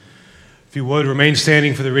If you would, remain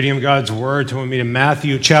standing for the reading of God's Word. Turn with me to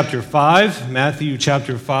Matthew chapter 5. Matthew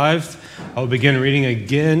chapter 5. I'll begin reading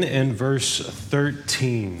again in verse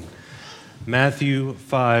 13. Matthew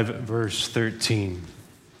 5, verse 13,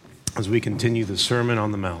 as we continue the Sermon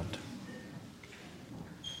on the Mount.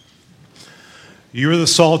 You are the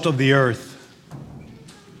salt of the earth.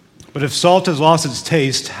 But if salt has lost its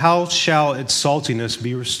taste, how shall its saltiness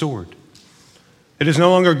be restored? It is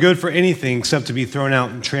no longer good for anything except to be thrown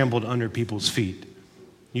out and trampled under people's feet.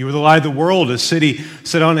 You are the light of the world. A city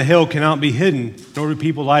set on a hill cannot be hidden, nor do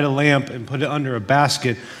people light a lamp and put it under a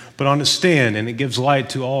basket, but on a stand, and it gives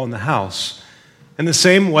light to all in the house. In the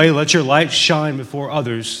same way, let your light shine before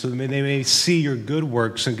others, so that they may see your good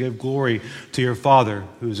works and give glory to your Father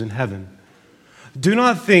who is in heaven. Do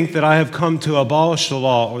not think that I have come to abolish the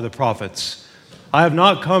law or the prophets. I have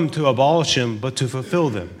not come to abolish them, but to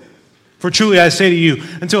fulfill them. For truly I say to you,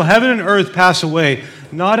 until heaven and earth pass away,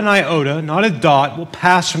 not an iota, not a dot will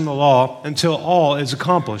pass from the law until all is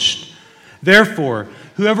accomplished. Therefore,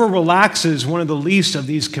 whoever relaxes one of the least of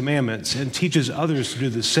these commandments and teaches others to do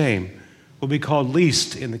the same will be called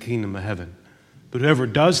least in the kingdom of heaven. But whoever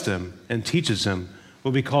does them and teaches them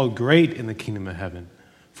will be called great in the kingdom of heaven.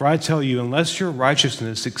 For I tell you, unless your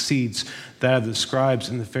righteousness exceeds that of the scribes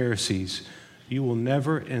and the Pharisees, you will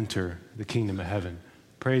never enter the kingdom of heaven.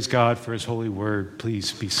 Praise God for his holy word.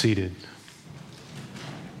 Please be seated.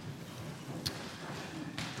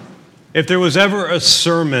 If there was ever a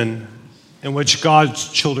sermon in which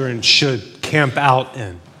God's children should camp out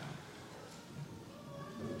in,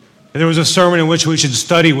 if there was a sermon in which we should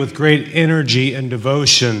study with great energy and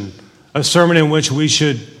devotion, a sermon in which we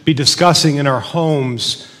should be discussing in our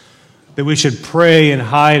homes, that we should pray and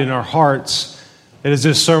hide in our hearts, it is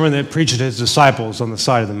this sermon that preached to his disciples on the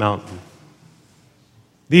side of the mountain.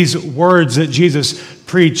 These words that Jesus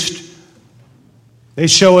preached, they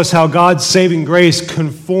show us how God's saving grace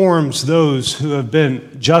conforms those who have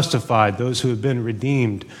been justified, those who have been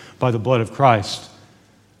redeemed by the blood of Christ.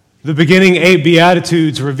 The beginning 8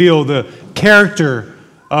 Beatitudes reveal the character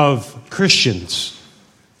of Christians.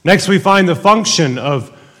 Next, we find the function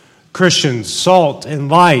of Christians, salt and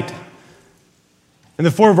light. In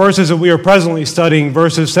the 4 verses that we are presently studying,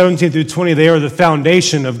 verses 17 through 20, they are the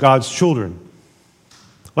foundation of God's children.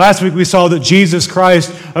 Last week we saw that Jesus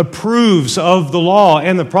Christ approves of the law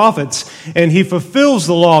and the prophets, and he fulfills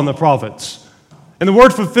the law and the prophets. And the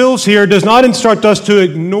word fulfills here does not instruct us to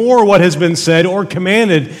ignore what has been said or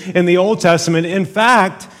commanded in the Old Testament. In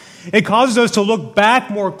fact, it causes us to look back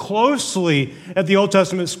more closely at the Old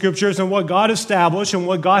Testament scriptures and what God established and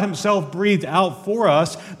what God himself breathed out for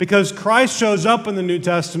us, because Christ shows up in the New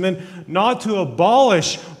Testament not to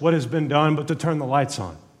abolish what has been done, but to turn the lights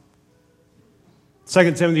on.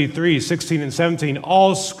 2 Timothy 3, 16 and 17,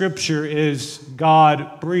 all Scripture is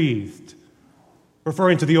God-breathed.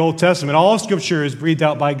 Referring to the Old Testament, all Scripture is breathed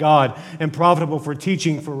out by God and profitable for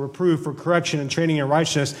teaching, for reproof, for correction, and training in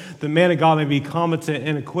righteousness, the man of God may be competent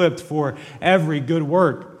and equipped for every good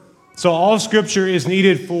work. So all Scripture is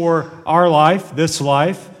needed for our life, this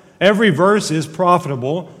life. Every verse is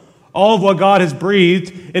profitable. All of what God has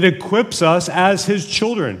breathed, it equips us as his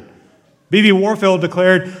children. B.B. Warfield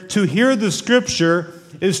declared, to hear the Scripture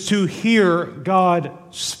is to hear God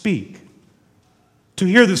speak. To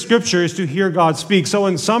hear the Scripture is to hear God speak. So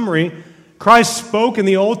in summary, Christ spoke in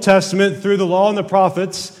the Old Testament through the law and the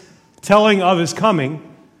prophets, telling of his coming.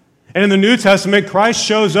 And in the New Testament, Christ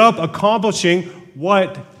shows up accomplishing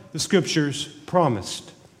what the Scriptures promised.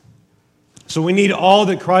 So we need all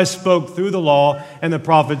that Christ spoke through the law and the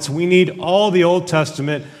prophets. We need all the Old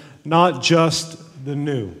Testament, not just the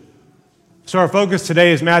New. So our focus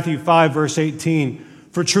today is Matthew 5, verse 18.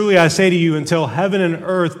 For truly I say to you, until heaven and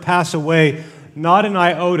earth pass away, not an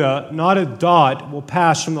iota, not a dot will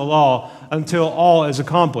pass from the law until all is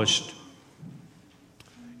accomplished.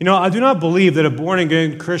 You know, I do not believe that a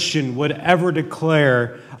born-again Christian would ever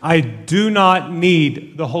declare, I do not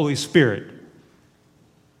need the Holy Spirit.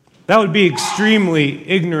 That would be extremely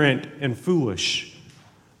ignorant and foolish.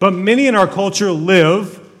 But many in our culture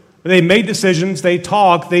live, they make decisions, they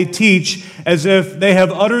talk, they teach as if they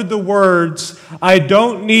have uttered the words, I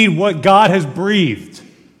don't need what God has breathed.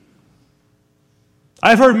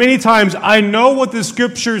 I've heard many times, I know what the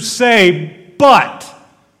Scriptures say, but.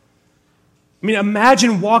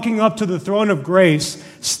 Imagine walking up to the throne of grace,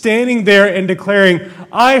 standing there and declaring,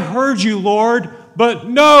 I heard you, Lord, but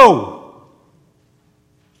no.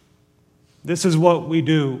 This is what we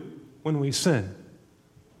do when we sin.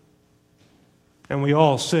 And we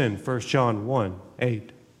all sin, 1 John 1,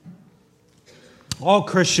 8. All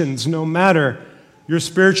Christians, no matter your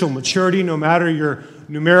spiritual maturity, no matter your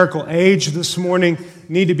numerical age this morning,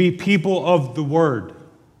 need to be people of the Word,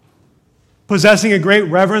 possessing a great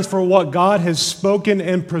reverence for what God has spoken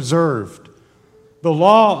and preserved. The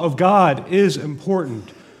law of God is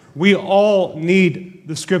important. We all need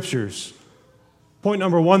the Scriptures. Point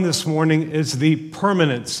number 1 this morning is the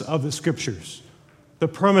permanence of the Scriptures. The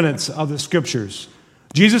permanence of the Scriptures.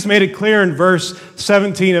 Jesus made it clear in verse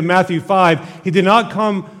 17 of Matthew 5, He did not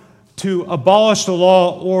come to abolish the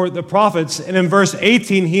law or the prophets. And in verse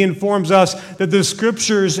 18, He informs us that the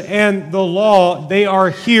Scriptures and the law, they are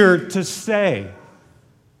here to stay.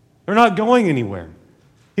 They're not going anywhere.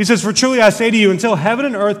 He says, "For truly I say to you, until heaven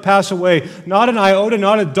and earth pass away, not an iota,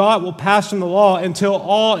 not a dot will pass from the law until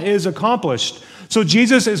all is accomplished." So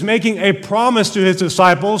Jesus is making a promise to His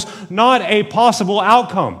disciples, not a possible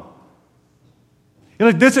outcome.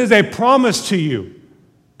 Like, this is a promise to you.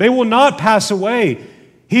 They will not pass away.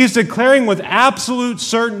 He's declaring with absolute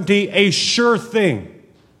certainty a sure thing.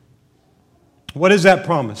 What is that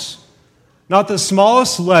promise? Not the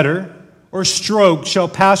smallest letter or stroke shall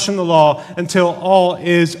pass from the law until all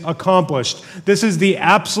is accomplished. This is the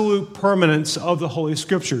absolute permanence of the Holy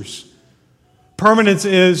Scriptures. Permanence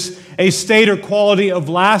is a state or quality of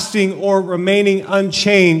lasting or remaining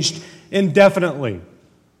unchanged indefinitely.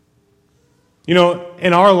 You know,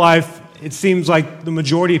 in our life, it seems like the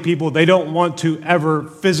majority of people, they don't want to ever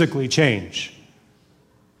physically change.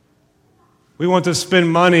 We want to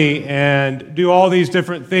spend money and do all these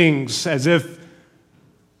different things as if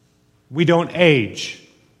we don't age.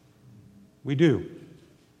 We do.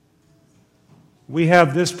 We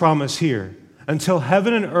have this promise here. Until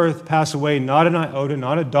heaven and earth pass away, not an iota,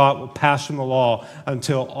 not a dot will pass from the law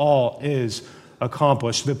until all is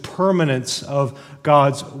accomplished. The permanence of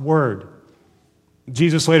God's word.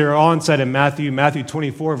 Jesus later on said in Matthew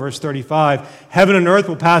 24, verse 35, "Heaven and earth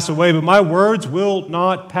will pass away, but my words will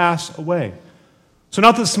not pass away." So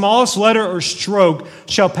not the smallest letter or stroke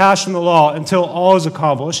shall pass from the law until all is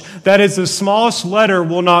accomplished. That is, the smallest letter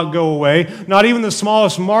will not go away. Not even the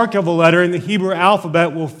smallest mark of a letter in the Hebrew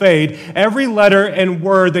alphabet will fade. Every letter and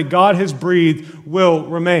word that God has breathed will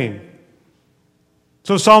remain.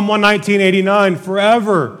 So Psalm 119:89,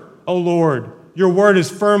 "Forever, O Lord, your word is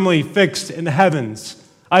firmly fixed in the heavens."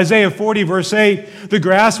 Isaiah 40, verse 8, "The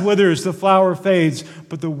grass withers, the flower fades,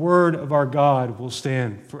 but the word of our God will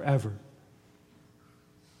stand forever."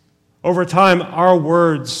 Over time, our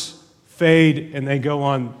words fade and they go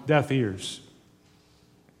on deaf ears.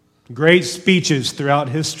 Great speeches throughout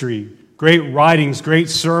history, great writings, great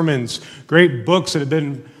sermons, great books that have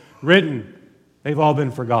been written, they've all been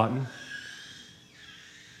forgotten.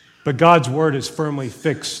 But God's word is firmly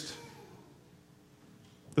fixed.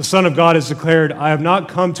 The Son of God has declared, "I have not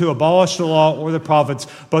come to abolish the law or the prophets,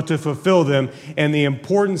 but to fulfill them," and the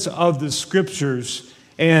importance of the Scriptures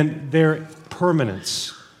and their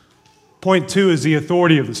permanence. Point 2 is the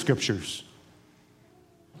authority of the Scriptures.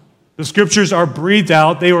 The Scriptures are breathed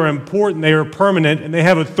out, they are important, they are permanent, and they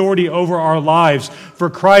have authority over our lives,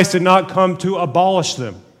 for Christ did not come to abolish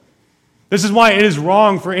them. This is why it is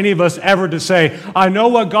wrong for any of us ever to say, "I know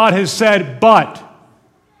what God has said, but..."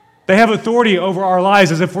 They have authority over our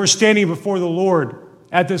lives as if we're standing before the Lord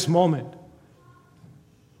at this moment.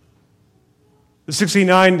 The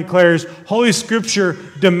 69 declares, "Holy Scripture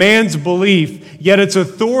demands belief, yet its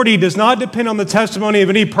authority does not depend on the testimony of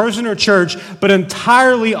any person or church, but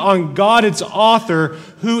entirely on God, its author,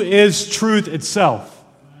 who is truth itself.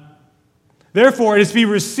 Therefore, it is to be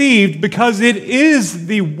received because it is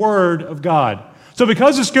the Word of God." So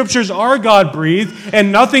because the Scriptures are God-breathed,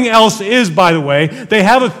 and nothing else is, by the way, they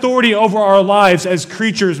have authority over our lives as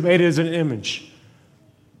creatures made as an image.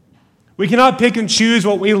 We cannot pick and choose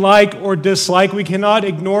what we like or dislike. We cannot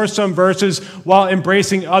ignore some verses while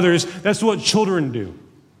embracing others. That's what children do.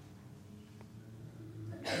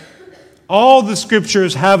 All the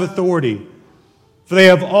Scriptures have authority, for they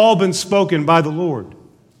have all been spoken by the Lord.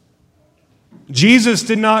 Jesus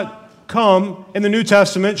did not come in the New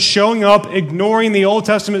Testament showing up, ignoring the Old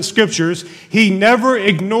Testament Scriptures. He never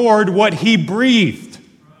ignored what He breathed.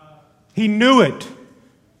 He knew it.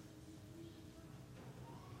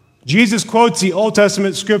 Jesus quotes the Old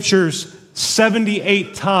Testament Scriptures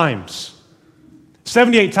 78 times.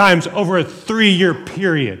 78 times over a 3-year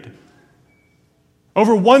period.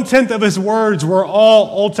 Over 1/10 of His words were all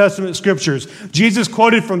Old Testament Scriptures. Jesus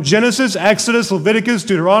quoted from Genesis, Exodus, Leviticus,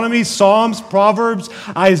 Deuteronomy, Psalms, Proverbs,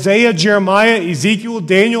 Isaiah, Jeremiah, Ezekiel,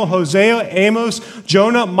 Daniel, Hosea, Amos,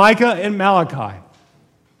 Jonah, Micah, and Malachi.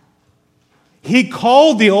 He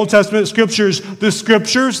called the Old Testament Scriptures,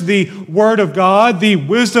 the Word of God, the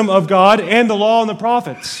wisdom of God, and the law and the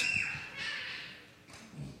prophets.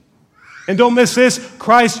 And don't miss this,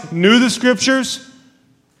 Christ knew the Scriptures.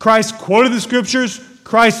 Christ quoted the Scriptures.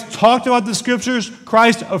 Christ talked about the Scriptures,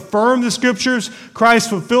 Christ affirmed the Scriptures, Christ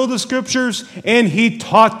fulfilled the Scriptures, and he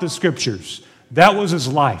taught the Scriptures. That was his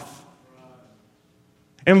life.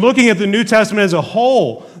 And looking at the New Testament as a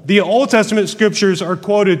whole, the Old Testament Scriptures are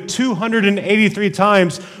quoted 283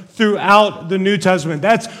 times throughout the New Testament.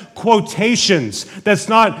 That's quotations. That's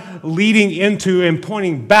not leading into and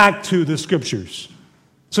pointing back to the Scriptures.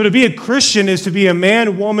 So to be a Christian is to be a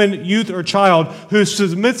man, woman, youth, or child who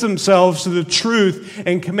submits themselves to the truth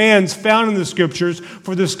and commands found in the Scriptures,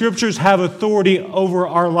 for the Scriptures have authority over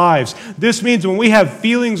our lives. This means when we have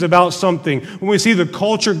feelings about something, when we see the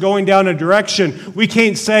culture going down a direction, we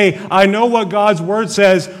can't say, I know what God's Word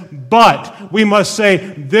says, but we must say,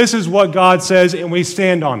 this is what God says, and we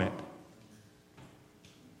stand on it.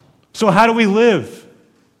 So how do we live?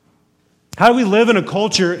 How do we live in a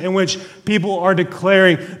culture in which people are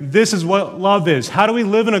declaring this is what love is? How do we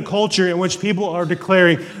live in a culture in which people are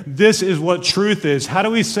declaring this is what truth is? How do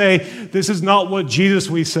we say this is not what Jesus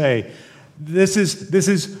we say?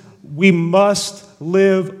 We must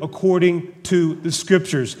live according to the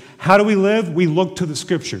Scriptures. How do we live? We look to the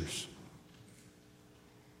Scriptures.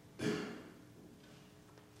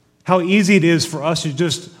 How easy it is for us to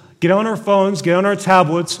just get on our phones, get on our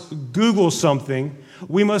tablets, Google something.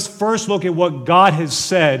 We must first look at what God has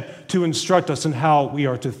said to instruct us in how we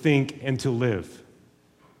are to think and to live.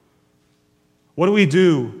 What do we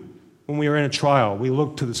do when we are in a trial? We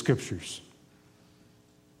look to the Scriptures.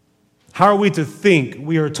 How are we to think?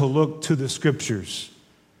 We are to look to the Scriptures.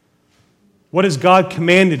 What has God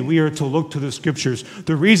commanded? We are to look to the Scriptures.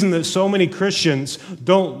 The reason that so many Christians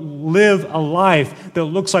don't live a life that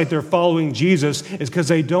looks like they're following Jesus is because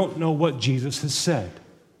they don't know what Jesus has said.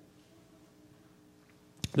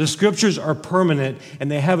 The Scriptures are permanent and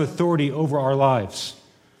they have authority over our lives.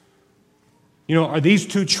 You know, are these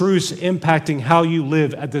two truths impacting how you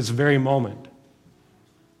live at this very moment?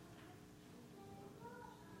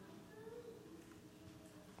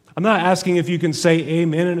 I'm not asking if you can say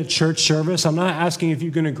amen in a church service. I'm not asking if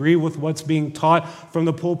you can agree with what's being taught from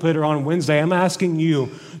the pulpit or on Wednesday. I'm asking you,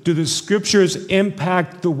 do the Scriptures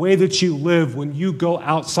impact the way that you live when you go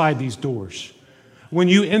outside these doors? When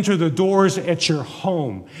you enter the doors at your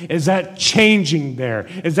home, is that changing there?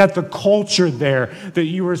 Is that the culture there that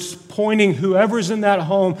you are pointing whoever's in that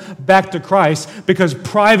home back to Christ because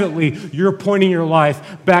privately you're pointing your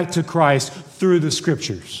life back to Christ through the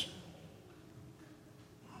Scriptures?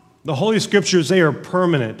 The Holy Scriptures, they are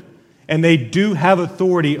permanent and they do have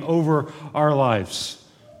authority over our lives.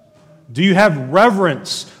 Do you have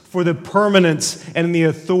reverence for the permanence and the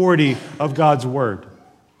authority of God's Word?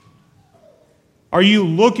 Are you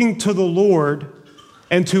looking to the Lord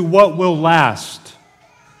and to what will last?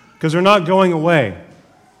 Because they're not going away.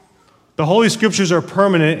 The Holy Scriptures are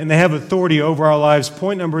permanent and they have authority over our lives.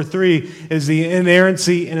 Point number 3 is the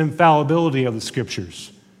inerrancy and infallibility of the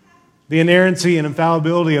Scriptures. The inerrancy and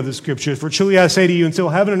infallibility of the Scriptures. For truly I say to you, until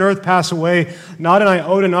heaven and earth pass away, not an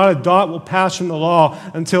iota, not a dot will pass from the law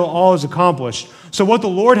until all is accomplished. So what the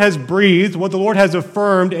Lord has breathed, what the Lord has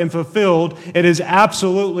affirmed and fulfilled, it is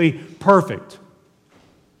absolutely perfect.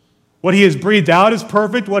 What he has breathed out is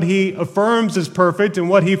perfect, what he affirms is perfect, and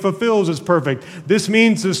what he fulfills is perfect. This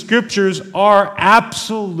means the Scriptures are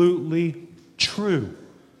absolutely true.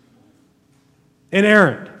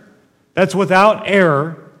 Inerrant. That's without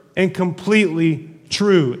error and completely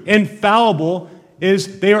true. Infallible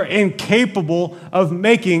is they are incapable of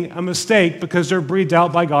making a mistake because they're breathed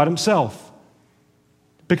out by God himself.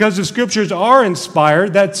 Because the Scriptures are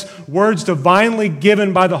inspired, that's words divinely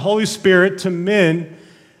given by the Holy Spirit to men,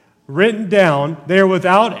 written down, they are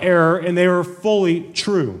without error and they are fully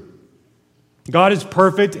true. God is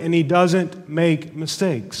perfect and he doesn't make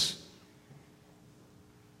mistakes.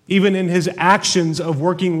 Even in his actions of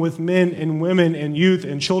working with men and women and youth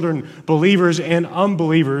and children, believers and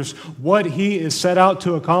unbelievers, what he is set out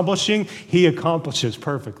to accomplishing, he accomplishes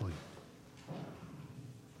perfectly.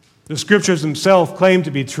 The Scriptures themselves claim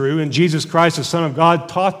to be true, and Jesus Christ, the Son of God,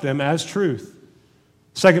 taught them as truth.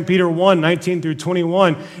 2 Peter 1, 19 through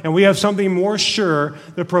 21, and we have something more sure,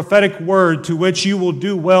 the prophetic word to which you will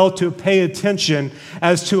do well to pay attention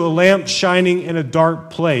as to a lamp shining in a dark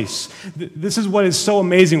place. This is what is so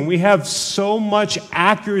amazing. We have so much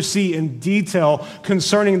accuracy and detail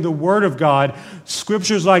concerning the Word of God.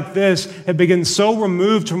 Scriptures like this have been so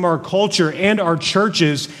removed from our culture and our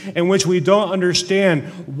churches in which we don't understand,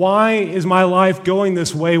 why is my life going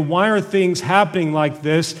this way? Why are things happening like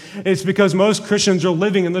this? It's because most Christians are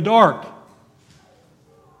living in the dark.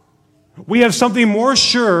 We have something more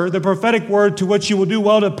sure, the prophetic word to which you will do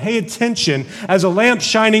well to pay attention, as a lamp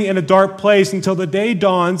shining in a dark place until the day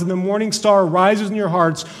dawns and the morning star rises in your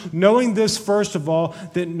hearts, knowing this first of all,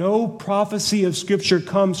 that no prophecy of Scripture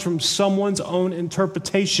comes from someone's own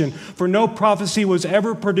interpretation. For no prophecy was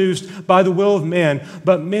ever produced by the will of man,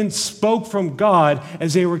 but men spoke from God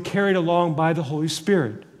as they were carried along by the Holy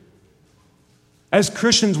Spirit. As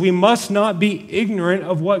Christians, we must not be ignorant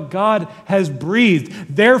of what God has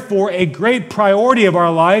breathed. Therefore, a great priority of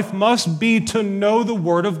our life must be to know the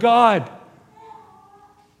Word of God.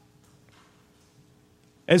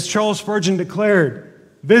 As Charles Spurgeon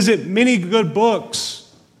declared, visit many good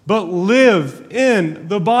books, but live in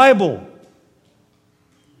the Bible.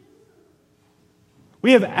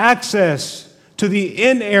 We have access to the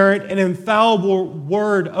inerrant and infallible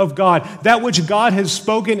Word of God. That which God has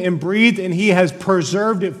spoken and breathed and He has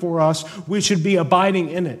preserved it for us, we should be abiding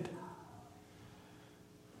in it.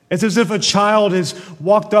 It's as if a child has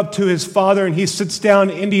walked up to his father and he sits down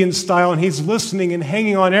Indian style and he's listening and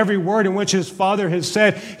hanging on every word in which his father has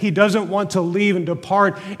said. He doesn't want to leave and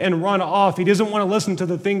depart and run off. He doesn't want to listen to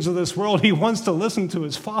the things of this world. He wants to listen to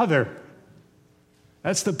his father.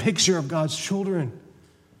 That's the picture of God's children.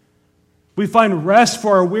 We find rest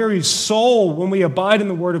for our weary soul when we abide in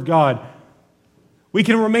the Word of God. We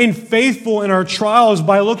can remain faithful in our trials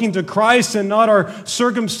by looking to Christ and not our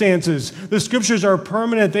circumstances. The Scriptures are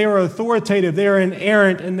permanent, they are authoritative, they are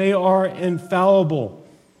inerrant, and they are infallible.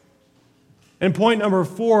 And point number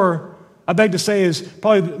 4, I beg to say, is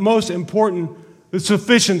probably the most important, the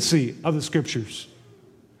sufficiency of the Scriptures.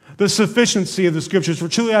 The sufficiency of the Scriptures. For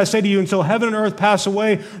truly I say to you, until heaven and earth pass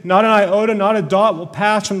away, not an iota, not a dot will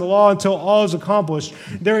pass from the law until all is accomplished.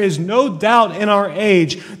 There is no doubt in our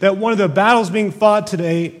age that one of the battles being fought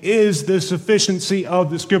today is the sufficiency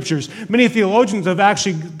of the Scriptures. Many theologians have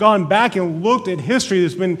actually gone back and looked at history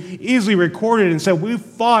that's been easily recorded and said, we've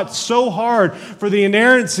fought so hard for the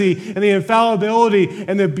inerrancy and the infallibility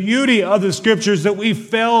and the beauty of the Scriptures that we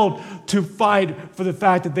failed to fight for the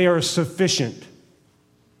fact that they are sufficient.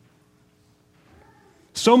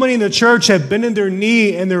 So many in the church have bended their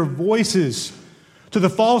knee and their voices to the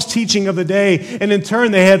false teaching of the day, and in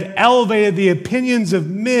turn they have elevated the opinions of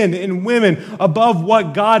men and women above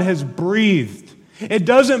what God has breathed. It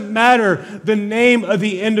doesn't matter the name of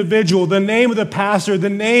the individual, the name of the pastor, the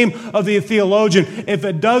name of the theologian. If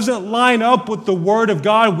it doesn't line up with the Word of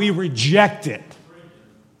God, we reject it.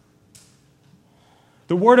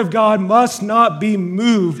 The Word of God must not be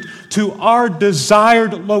moved to our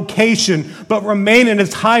desired location, but remain in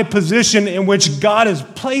its high position in which God has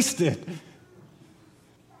placed it.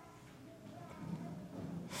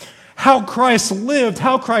 How Christ lived,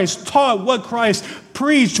 how Christ taught, what Christ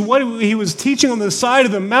preached, what He was teaching on the side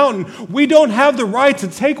of the mountain. We don't have the right to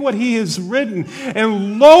take what He has written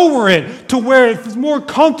and lower it to where it's more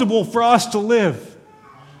comfortable for us to live.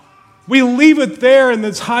 We leave it there in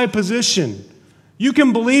this high position. You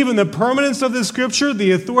can believe in the permanence of the Scripture,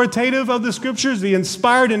 the authoritative of the Scriptures, the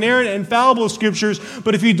inspired, inerrant, infallible Scriptures,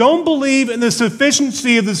 but if you don't believe in the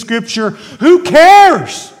sufficiency of the Scripture, who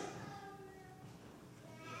cares?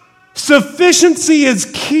 Sufficiency is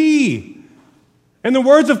key. In the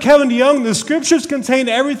words of Kevin DeYoung, the Scriptures contain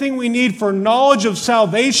everything we need for knowledge of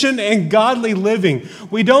salvation and godly living.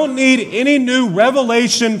 We don't need any new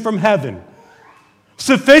revelation from heaven.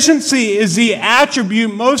 Sufficiency is the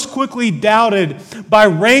attribute most quickly doubted by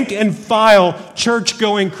rank and file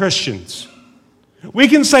church-going Christians. We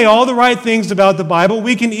can say all the right things about the Bible.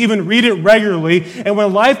 We can even read it regularly. And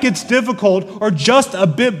when life gets difficult or just a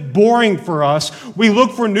bit boring for us, we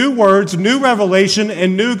look for new words, new revelation,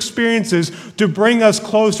 and new experiences to bring us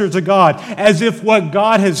closer to God, as if what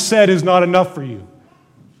God has said is not enough for you.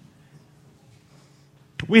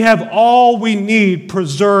 We have all we need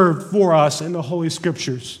preserved for us in the Holy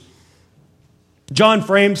Scriptures. John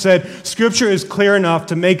Frame said, Scripture is clear enough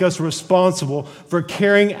to make us responsible for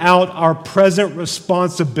carrying out our present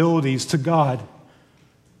responsibilities to God.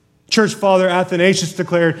 Church Father Athanasius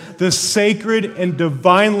declared, the sacred and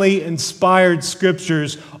divinely inspired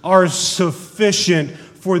Scriptures are sufficient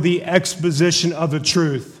for the exposition of the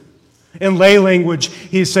truth. In lay language,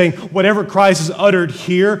 he's saying, whatever Christ has uttered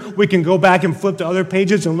here, we can go back and flip to other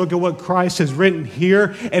pages and look at what Christ has written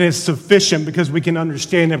here, and it's sufficient because we can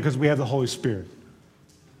understand it because we have the Holy Spirit.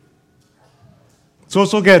 So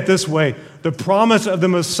let's look at it this way. The promise of the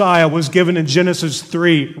Messiah was given in Genesis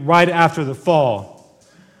 3, right after the fall.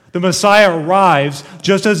 The Messiah arrives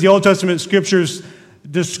just as the Old Testament Scriptures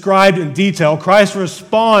described in detail. Christ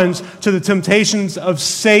responds to the temptations of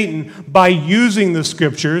Satan by using the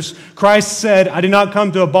Scriptures. Christ said, I did not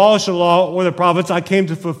come to abolish the law or the prophets, I came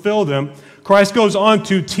to fulfill them. Christ goes on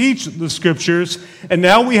to teach the Scriptures, and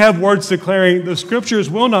now we have words declaring the Scriptures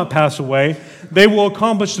will not pass away. They will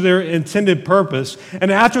accomplish their intended purpose.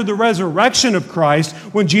 And after the resurrection of Christ,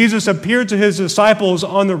 when Jesus appeared to his disciples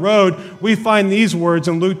on the road, we find these words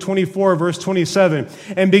in Luke 24, verse 27.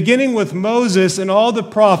 And beginning with Moses and all the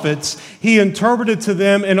prophets, he interpreted to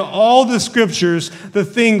them in all the Scriptures the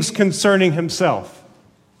things concerning himself.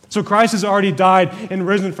 So Christ has already died and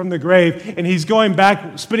risen from the grave, and he's going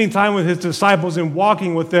back, spending time with his disciples and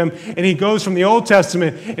walking with them, and he goes from the Old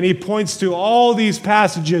Testament, and he points to all these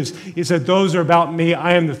passages. He said, those are about me.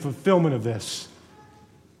 I am the fulfillment of this.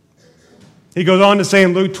 He goes on to say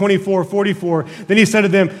in Luke 24:44, then he said to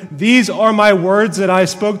them, these are my words that I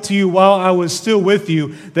spoke to you while I was still with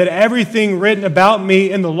you, that everything written about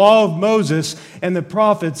me in the law of Moses and the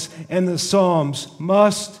prophets and the Psalms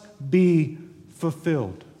must be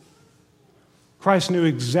fulfilled. Christ knew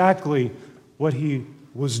exactly what he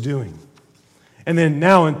was doing. And then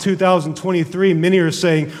now in 2023, many are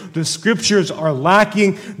saying the Scriptures are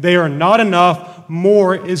lacking, they are not enough,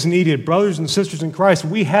 more is needed. Brothers and sisters in Christ,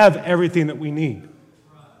 we have everything that we need.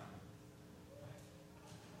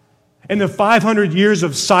 In the 500 years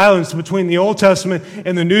of silence between the Old Testament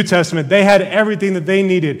and the New Testament, they had everything that they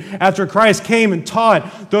needed. After Christ came and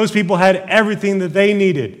taught, those people had everything that they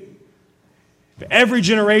needed. Every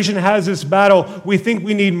generation has this battle. We think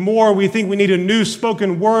we need more. We think we need a new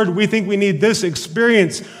spoken word. We think we need this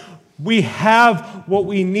experience. We have what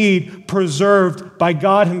we need preserved by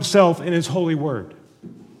God himself in his holy word.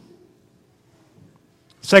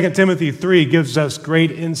 2 Timothy 3 gives us great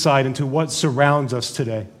insight into what surrounds us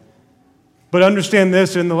today. But understand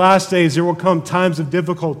this, in the last days there will come times of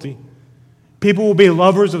difficulty. People will be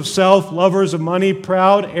lovers of self, lovers of money,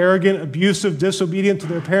 proud, arrogant, abusive, disobedient to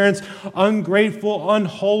their parents, ungrateful,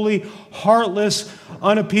 unholy, heartless,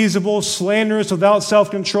 unappeasable, slanderous, without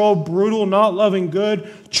self-control, brutal, not loving good,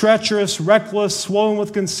 treacherous, reckless, swollen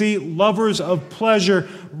with conceit, lovers of pleasure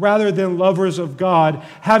rather than lovers of God,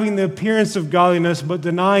 having the appearance of godliness but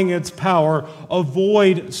denying its power.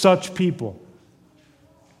 Avoid such people.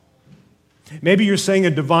 Maybe you're saying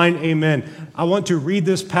a divine amen. I want to read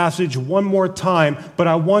this passage one more time, but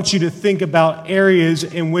I want you to think about areas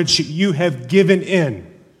in which you have given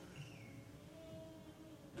in.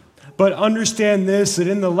 But understand this, that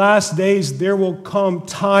in the last days there will come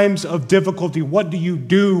times of difficulty. What do you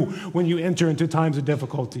do when you enter into times of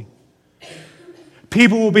difficulty?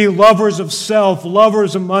 People will be lovers of self,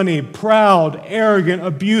 lovers of money, proud, arrogant,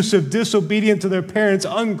 abusive, disobedient to their parents,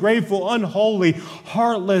 ungrateful, unholy,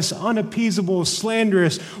 heartless, unappeasable,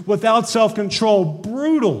 slanderous, without self-control,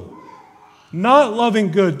 brutal, not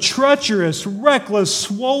loving good, treacherous, reckless,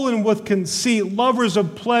 swollen with conceit, lovers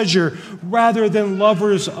of pleasure rather than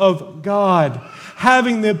lovers of God,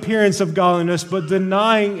 having the appearance of godliness but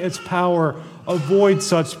denying its power. Avoid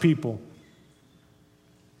such people.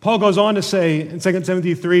 Paul goes on to say in 2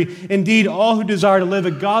 Timothy 3, indeed, all who desire to live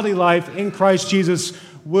a godly life in Christ Jesus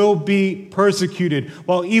will be persecuted,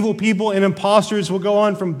 while evil people and impostors will go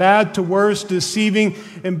on from bad to worse, deceiving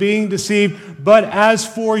and being deceived. But as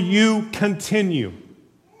for you, continue.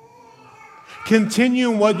 Continue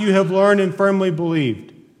in what you have learned and firmly believed,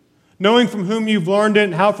 knowing from whom you've learned it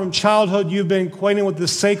and how from childhood you've been acquainted with the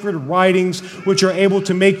sacred writings which are able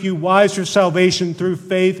to make you wise for salvation through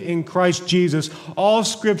faith in Christ Jesus. All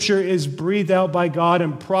Scripture is breathed out by God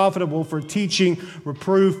and profitable for teaching,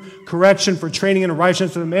 reproof, correction, for training in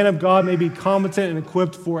righteousness, so the man of God may be competent and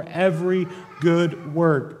equipped for every good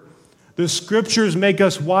work. The Scriptures make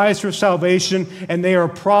us wise for salvation, and they are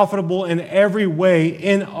profitable in every way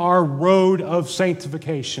in our road of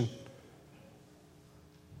sanctification.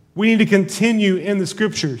 We need to continue in the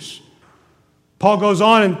Scriptures. Paul goes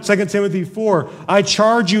on in 2 Timothy 4, I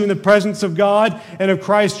charge you in the presence of God and of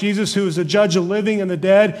Christ Jesus, who is the judge of the living and the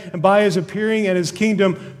dead, and by his appearing and his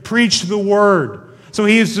kingdom, preach the word. So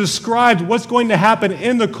he has described what's going to happen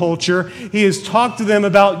in the culture. He has talked to them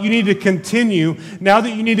about you need to continue. Now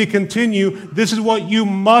that you need to continue, this is what you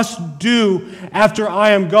must do after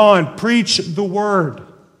I am gone. Preach the word.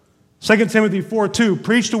 2 Timothy 4:2,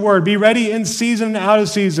 preach the word, be ready in season and out of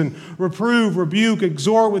season, reprove, rebuke,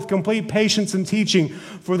 exhort with complete patience and teaching.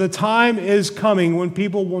 For the time is coming when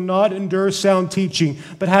people will not endure sound teaching,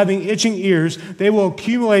 but having itching ears, they will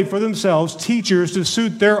accumulate for themselves teachers to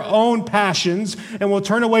suit their own passions, and will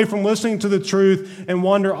turn away from listening to the truth and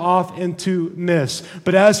wander off into myths.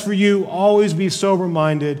 But as for you, always be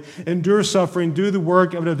sober-minded, endure suffering, do the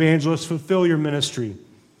work of an evangelist, fulfill your ministry.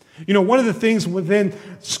 You know, one of the things within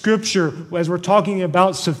Scripture, as we're talking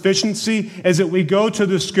about sufficiency, is that we go to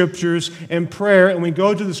the Scriptures in prayer, and we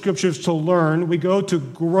go to the Scriptures to learn, we go to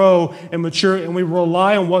grow and mature, and we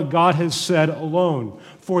rely on what God has said alone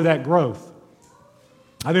for that growth.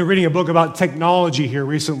 I've been reading a book about technology here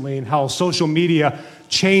recently and how social media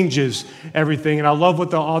changes everything, and I love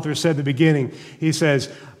what the author said at the beginning. He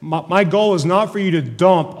says, my goal is not for you to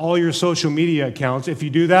dump all your social media accounts. If you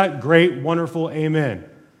do that, great, wonderful, amen.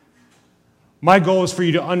 My goal is for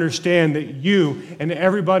you to understand that you and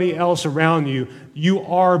everybody else around you, you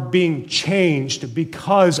are being changed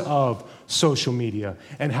because of social media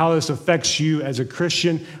and how this affects you as a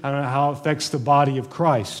Christian and how it affects the body of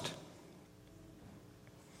Christ.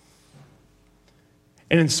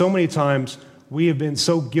 And in so many times, we have been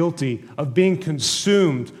so guilty of being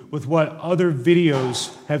consumed with what other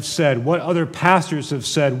videos have said, what other pastors have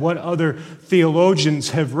said, what other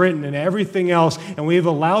theologians have written, and everything else. And we have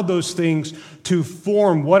allowed those things to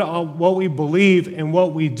form what we believe and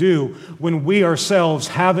what we do when we ourselves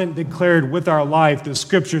haven't declared with our life the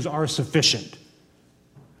Scriptures are sufficient,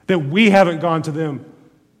 that we haven't gone to them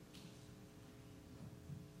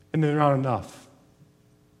and they're not enough.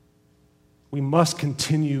 We must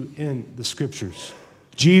continue in the Scriptures.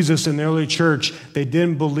 Jesus and the early church, they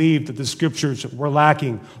didn't believe that the Scriptures were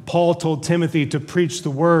lacking. Paul told Timothy to preach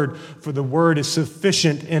the Word, for the Word is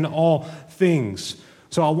sufficient in all things.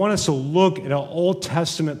 So I want us to look at an Old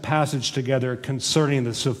Testament passage together concerning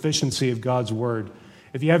the sufficiency of God's Word.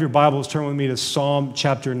 If you have your Bibles, turn with me to Psalm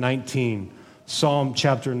chapter 19. Psalm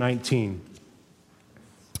chapter 19.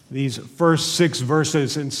 These first 6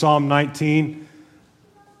 verses in Psalm 19,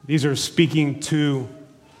 these are speaking to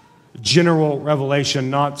general revelation,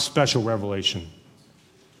 not special revelation.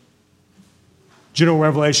 General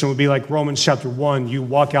revelation would be like Romans chapter 1. You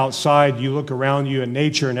walk outside, you look around you at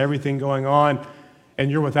nature and everything going on, and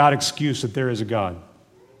you're without excuse that there is a God.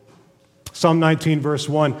 Psalm 19, verse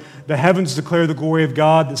 1, the heavens declare the glory of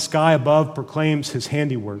God, the sky above proclaims his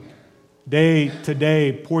handiwork. Day to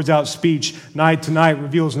day pours out speech, night to night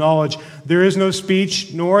reveals knowledge. There is no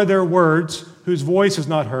speech, nor are there words, whose voice is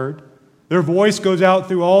not heard. Their voice goes out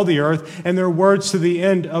through all the earth, and their words to the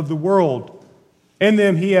end of the world. In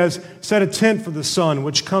them he has set a tent for the sun,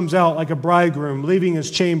 which comes out like a bridegroom, leaving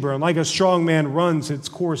his chamber, and like a strong man runs its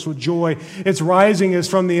course with joy. Its rising is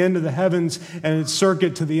from the end of the heavens, and its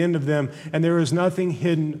circuit to the end of them, and there is nothing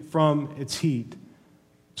hidden from its heat.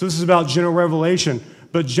 So this is about general revelation,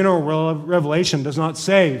 but general revelation does not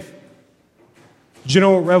save.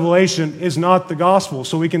 General revelation is not the gospel.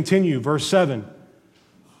 So we continue, verse 7.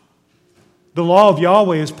 The law of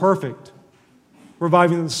Yahweh is perfect,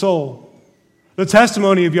 reviving the soul. The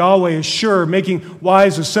testimony of Yahweh is sure, making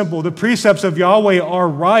wise the simple. The precepts of Yahweh are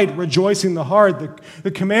right, rejoicing the heart.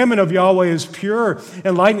 The commandment of Yahweh is pure,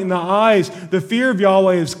 enlightening the eyes. The fear of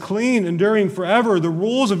Yahweh is clean, enduring forever. The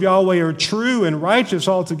rules of Yahweh are true and righteous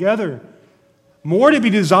altogether. More to be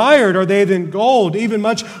desired are they than gold, even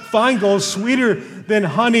much fine gold, sweeter than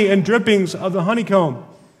honey and drippings of the honeycomb.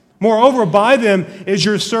 Moreover, by them is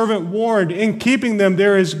your servant warned. In keeping them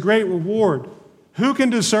there is great reward. Who can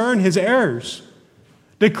discern his errors?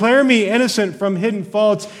 Declare me innocent from hidden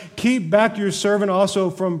faults. Keep back your servant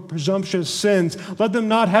also from presumptuous sins. Let them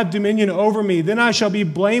not have dominion over me. Then I shall be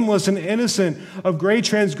blameless and innocent of great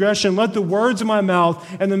transgression. Let the words of my mouth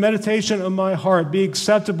and the meditation of my heart be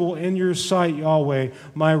acceptable in your sight, Yahweh,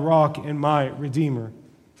 my rock and my redeemer.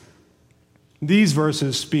 These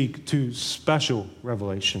verses speak to special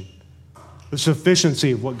revelation, the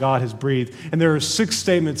sufficiency of what God has breathed. And there are 6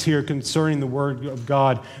 statements here concerning the word of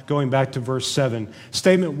God, going back to verse 7.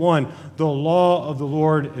 Statement 1, the law of the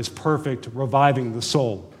Lord is perfect, reviving the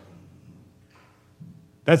soul.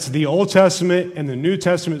 That's the Old Testament and the New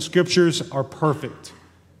Testament scriptures are perfect.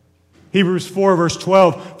 Hebrews 4, verse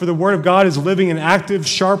 12, for the word of God is living and active,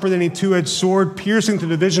 sharper than a two-edged sword, piercing to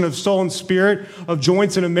the division of soul and spirit, of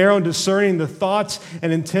joints and of marrow, and discerning the thoughts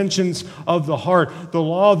and intentions of the heart. The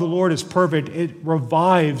law of the Lord is perfect. It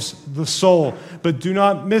revives the soul. But do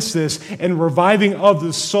not miss this. In reviving of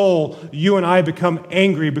the soul, you and I become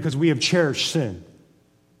angry because we have cherished sin.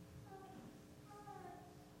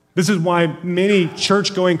 This is why many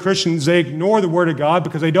church-going Christians, they ignore the word of God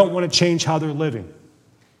because they don't want to change how they're living.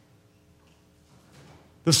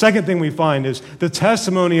 The second thing we find is the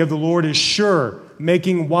testimony of the Lord is sure,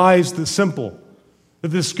 making wise the simple. That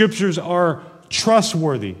the scriptures are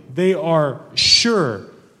trustworthy. They are sure.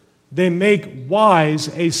 They make wise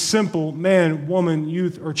a simple man, woman,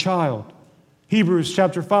 youth, or child. Hebrews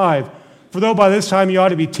chapter 5, For though by this time you ought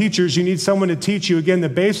to be teachers, you need someone to teach you, again, the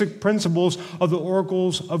basic principles of the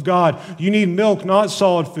oracles of God. You need milk, not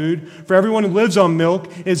solid food. For everyone who lives on milk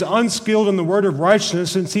is unskilled in the word of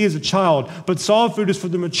righteousness, since he is a child. But solid food is for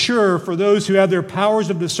the mature, for those who have their powers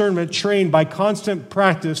of discernment trained by constant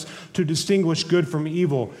practice to distinguish good from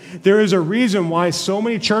evil. There is a reason why so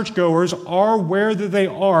many churchgoers are where they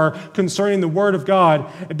are concerning the word of God,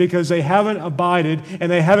 because they haven't abided and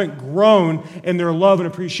they haven't grown in their love and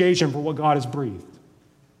appreciation for what God has breathed.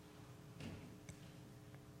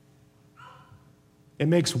 It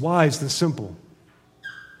makes wise the simple.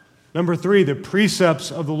 Number 3, the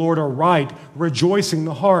precepts of the Lord are right, rejoicing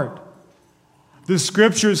the heart. The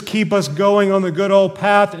scriptures keep us going on the good old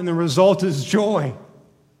path, and the result is joy.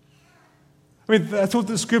 I mean, that's what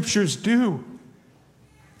the scriptures do.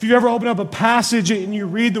 If you ever open up a passage and you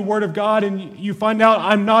read the word of God and you find out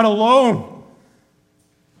I'm not alone.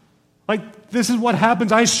 Like, this is what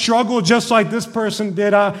happens. I struggle just like this person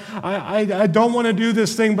did. I don't want to do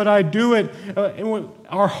this thing, but I do it. And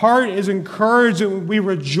our heart is encouraged and we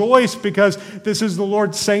rejoice because this is the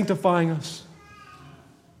Lord sanctifying us.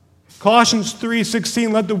 Colossians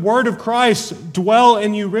 3:16, let the word of Christ dwell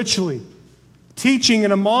in you richly, teaching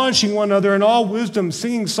and admonishing one another in all wisdom,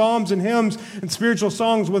 singing psalms and hymns and spiritual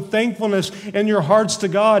songs with thankfulness in your hearts to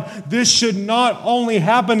God. This should not only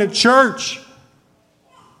happen at church.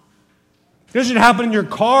 This should happen in your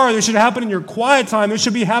car. This should happen in your quiet time. This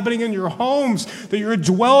should be happening in your homes, that you're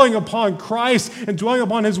dwelling upon Christ and dwelling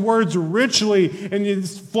upon his words richly, and it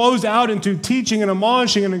flows out into teaching and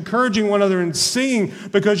admonishing and encouraging one another and singing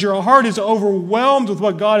because your heart is overwhelmed with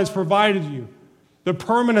what God has provided you, the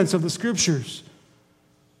permanence of the scriptures.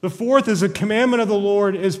 The 4th is the commandment of the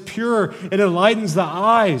Lord is pure. It enlightens the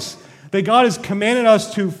eyes. That God has commanded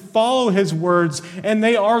us to follow his words, and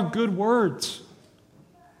they are good words.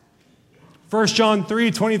 1 John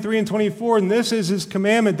 3:23 and 24, and this is his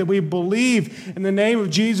commandment, that we believe in the name of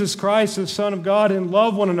Jesus Christ, the Son of God, and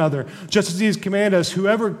love one another, just as he has commanded us.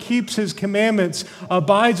 Whoever keeps his commandments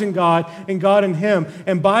abides in God, and God in him.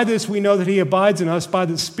 And by this we know that he abides in us, by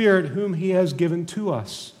the Spirit whom he has given to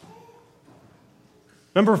us.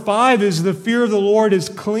 Number 5 is the fear of the Lord is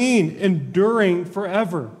clean, enduring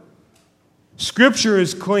forever. Scripture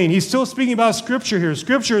is clean. He's still speaking about Scripture here.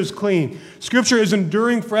 Scripture is clean. Scripture is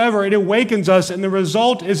enduring forever. It awakens us, and the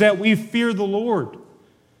result is that we fear the Lord.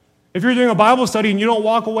 If you're doing a Bible study and you don't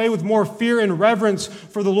walk away with more fear and reverence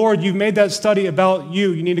for the Lord, you've made that study about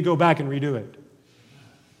you. You need to go back and redo it.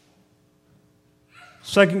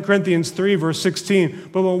 2 Corinthians 3, verse 16,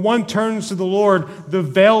 but when one turns to the Lord, the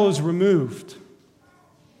veil is removed.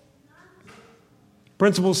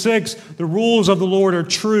 Principle 6, the rules of the Lord are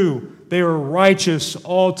true. They are righteous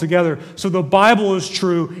altogether. So the Bible is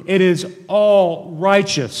true. It is all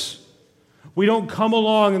righteous. We don't come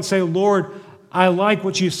along and say, Lord, I like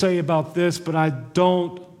what you say about this, but I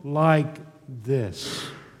don't like this.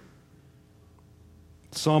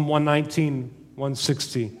 Psalm 119,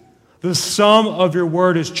 160. The sum of your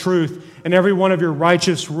word is truth, and every one of your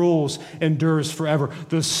righteous rules endures forever.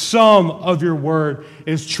 The sum of your word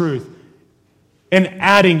is truth. And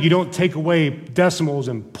adding, you don't take away decimals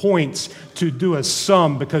and points to do a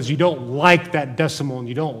sum because you don't like that decimal and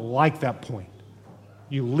you don't like that point.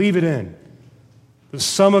 You leave it in. The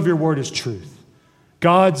sum of your word is truth.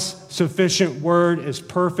 God's sufficient word is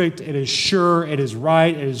perfect, it is sure, it is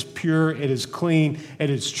right, it is pure, it is clean, it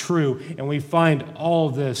is true. And we find all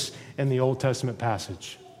of this in the Old Testament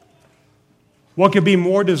passage. What could be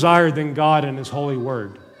more desired than God and his holy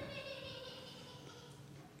word?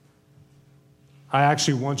 I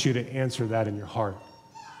actually want you to answer that in your heart.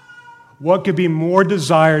 What could be more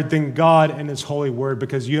desired than God and his holy word?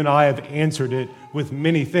 Because you and I have answered it with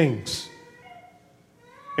many things.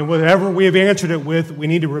 And whatever we have answered it with, we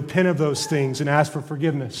need to repent of those things and ask for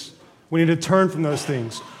forgiveness. We need to turn from those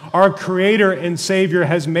things. Our Creator and Savior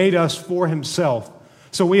has made us for himself.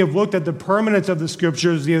 So we have looked at the permanence of the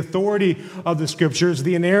Scriptures, the authority of the Scriptures,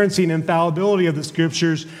 the inerrancy and infallibility of the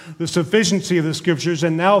Scriptures, the sufficiency of the Scriptures,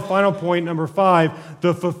 and now final point, number 5,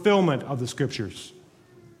 the fulfillment of the Scriptures.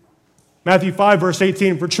 Matthew 5, verse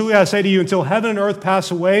 18, for truly I say to you, until heaven and earth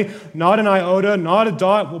pass away, not an iota, not a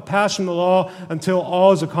dot will pass from the law until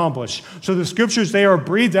all is accomplished. So the Scriptures, they are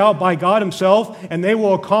breathed out by God himself, and they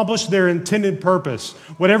will accomplish their intended purpose.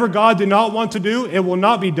 Whatever God did not want to do, it will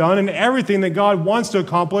not be done, and everything that God wants to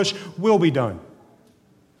accomplish will be done.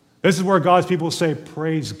 This is where God's people say,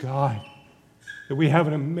 praise God, that we have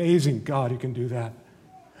an amazing God who can do that.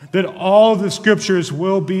 That all the Scriptures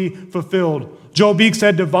will be fulfilled. Joel Beek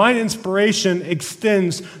said, divine inspiration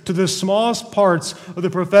extends to the smallest parts of the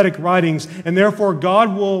prophetic writings, and therefore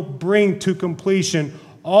God will bring to completion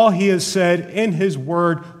all he has said in his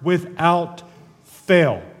word without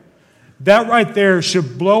fail. That right there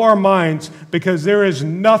should blow our minds because there is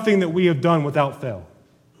nothing that we have done without fail.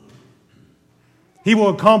 He will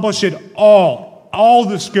accomplish it all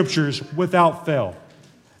the scriptures without fail.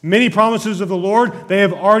 Many promises of the Lord, they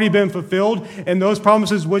have already been fulfilled, and those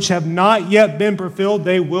promises which have not yet been fulfilled,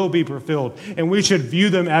 they will be fulfilled. And we should view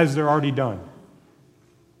them as they're already done.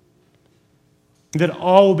 That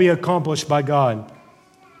all will be accomplished by God.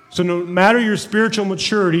 So no matter your spiritual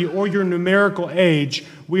maturity or your numerical age,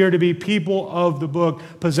 we are to be people of the book,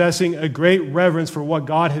 possessing a great reverence for what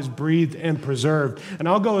God has breathed and preserved. And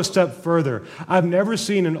I'll go a step further. I've never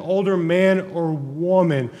seen an older man or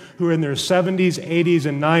woman who are in their 70s, 80s,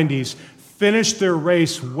 and 90s finish their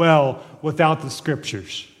race well without the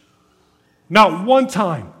scriptures. Not one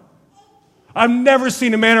time. I've never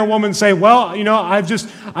seen a man or woman say, well, you know,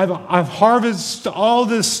 I've harvested all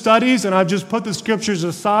this studies and I've just put the scriptures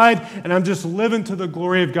aside and I'm just living to the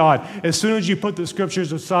glory of God. As soon as you put the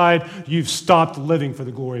scriptures aside, you've stopped living for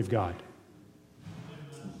the glory of God.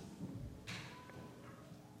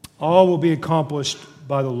 All will be accomplished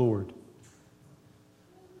by the Lord.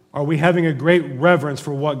 Are we having a great reverence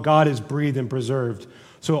for what God has breathed and preserved?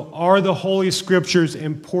 So are the Holy Scriptures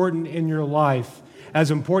important in your life,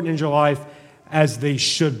 as important in your life as they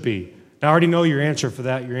should be? Now, I already know your answer for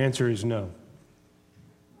that. Your answer is no.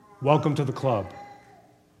 Welcome to the club.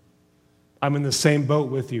 I'm in the same boat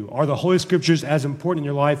with you. Are the Holy Scriptures as important in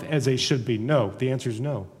your life as they should be? No. The answer is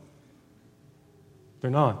no. They're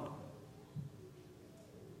not.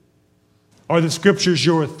 Are the Scriptures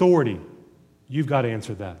your authority? You've got to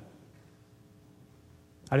answer that.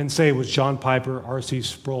 I didn't say it was John Piper, R.C.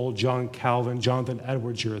 Sproul, John Calvin, Jonathan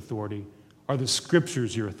Edwards your authority. Are the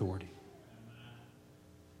Scriptures your authority?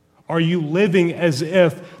 Are you living as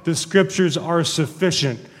if the Scriptures are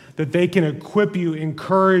sufficient, that they can equip you,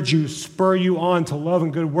 encourage you, spur you on to love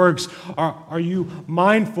and good works? Are you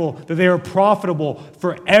mindful that they are profitable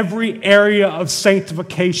for every area of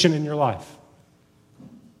sanctification in your life?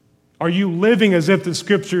 Are you living as if the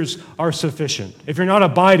Scriptures are sufficient? If you're not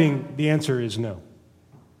abiding, the answer is no.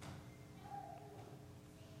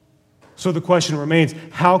 So the question remains,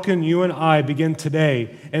 how can you and I begin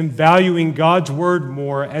today in valuing God's word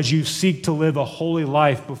more as you seek to live a holy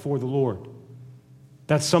life before the Lord?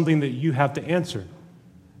 That's something that you have to answer.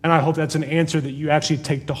 And I hope that's an answer that you actually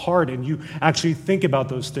take to heart and you actually think about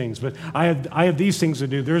those things. But I have these things to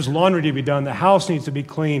do. There's laundry to be done. The house needs to be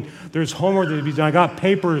cleaned. There's homework to be done. I got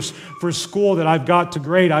papers for school that I've got to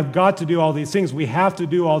grade. I've got to do all these things. We have to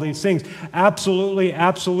do all these things. Absolutely,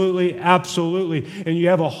 absolutely, absolutely. And you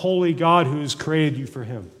have a holy God who has created you for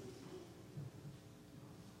Him.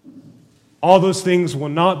 All those things will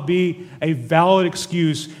not be a valid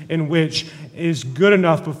excuse in which is good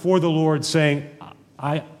enough before the Lord saying,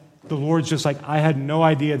 the Lord's just like, I had no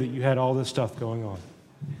idea that you had all this stuff going on.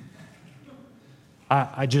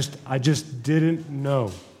 I just didn't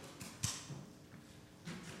know.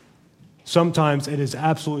 Sometimes it is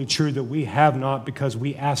absolutely true that we have not because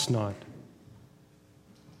we ask not.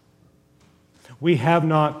 We have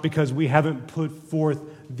not because we haven't put forth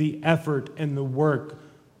the effort and the work.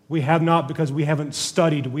 We have not because we haven't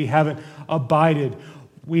studied. We haven't abided.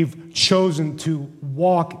 We've chosen to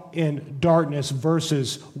walk in darkness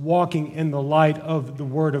versus walking in the light of the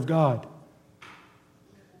Word of God.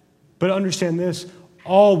 But understand this,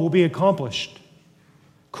 all will be accomplished.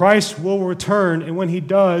 Christ will return, and when He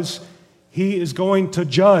does, He is going to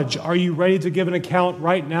judge. Are you ready to give an account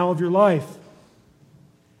right now of your life?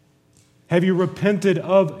 Have you repented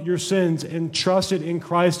of your sins and trusted in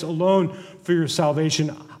Christ alone for your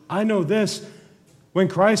salvation? I know this, when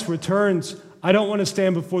Christ returns, I don't want to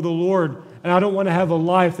stand before the Lord, and I don't want to have a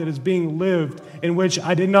life that is being lived in which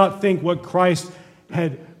I did not think what Christ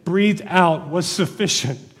had breathed out was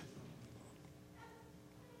sufficient.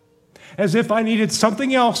 As if I needed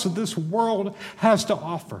something else that this world has to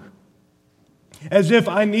offer. As if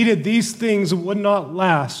I needed these things that would not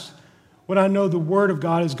last. When I know the Word of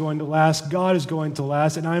God is going to last, God is going to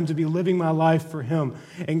last, and I am to be living my life for Him.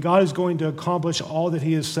 And God is going to accomplish all that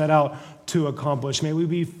He has set out to accomplish. May we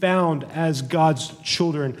be found as God's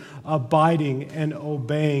children, abiding and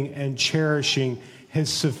obeying and cherishing His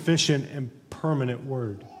sufficient and permanent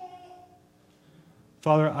Word.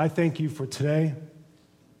 Father, I thank You for today.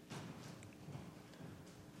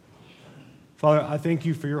 Father, I thank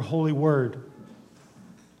You for Your holy Word.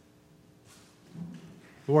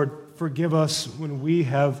 Lord, forgive us when we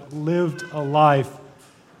have lived a life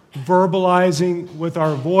verbalizing with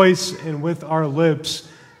our voice and with our lips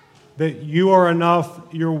that You are enough,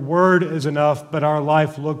 Your word is enough, but our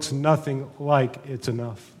life looks nothing like it's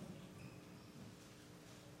enough.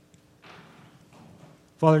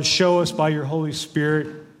 Father, show us by your Holy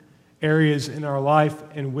Spirit areas in our life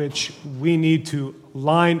in which we need to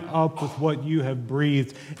line up with what you have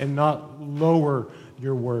breathed and not lower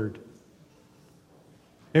your word.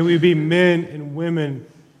 May we be men and women,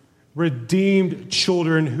 redeemed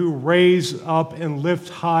children who raise up and lift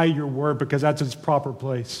high your word because that's its proper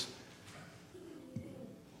place.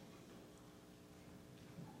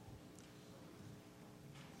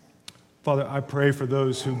 Father, I pray for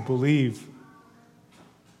those who believe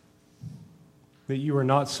that you are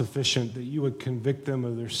not sufficient, that you would convict them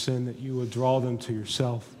of their sin, that you would draw them to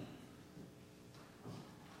yourself.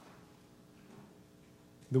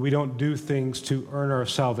 That we don't do things to earn our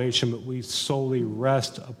salvation, but we solely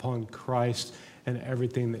rest upon Christ and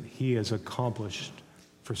everything that he has accomplished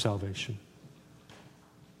for salvation.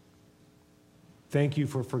 Thank you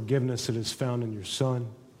for forgiveness that is found in your Son.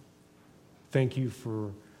 Thank you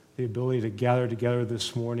for the ability to gather together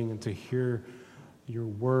this morning and to hear your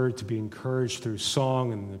word, to be encouraged through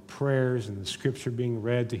song and the prayers and the scripture being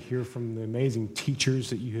read, to hear from the amazing teachers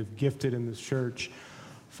that you have gifted in this church.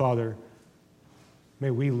 Father,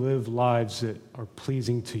 may we live lives that are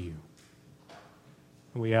pleasing to you.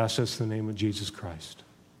 And we ask this in the name of Jesus Christ.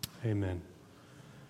 Amen.